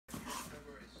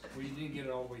Well, you didn't get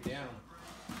it all the way down.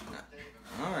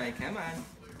 All right, come on.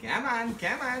 Come on,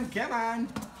 come on, come on.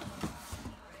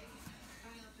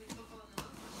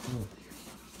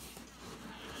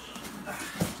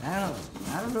 I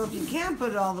don't know if you can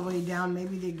put it all the way down.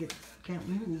 Maybe they can't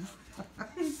move.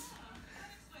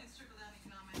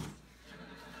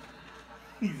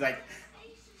 He's like,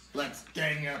 let's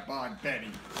gang up on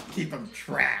Benny. Keep him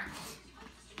trapped.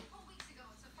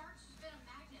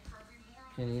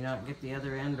 Can you not get the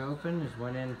other end open? Is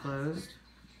one end closed?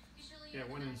 Yeah,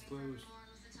 one end's closed.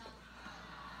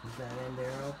 Is that end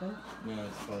there open? No,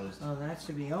 it's closed. Oh, that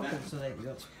should be open so they can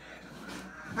go.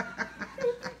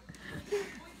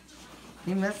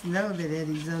 He must know that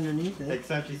Eddie's underneath it.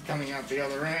 Except he's coming out the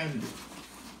other end.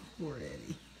 Poor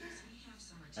Eddie.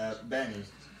 Benny.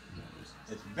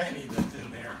 It's Benny that's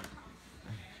in there.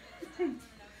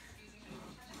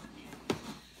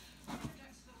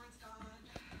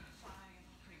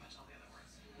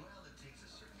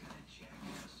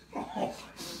 Oh.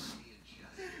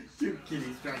 Two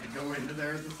kitties trying to go into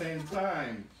there at the same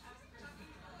time.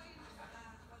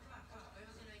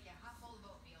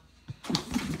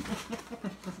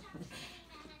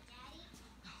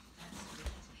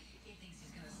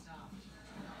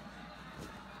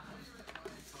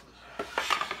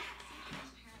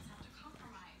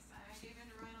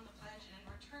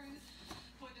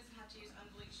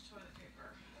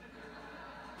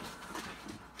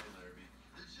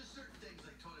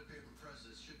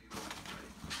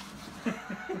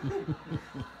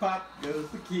 Pop goes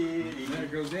the kitty. There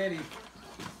goes Eddie.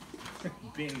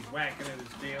 Benny's whacking at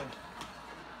his tail.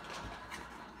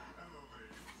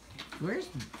 Where's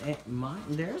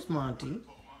Monty? There's Monty.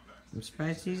 I'm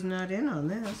surprised he's not in on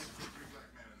this.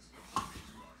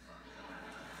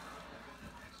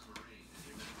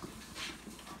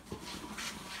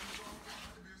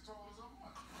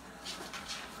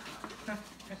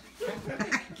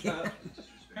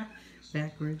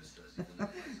 Backwards.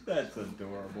 That's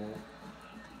adorable.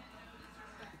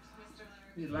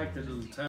 You like the little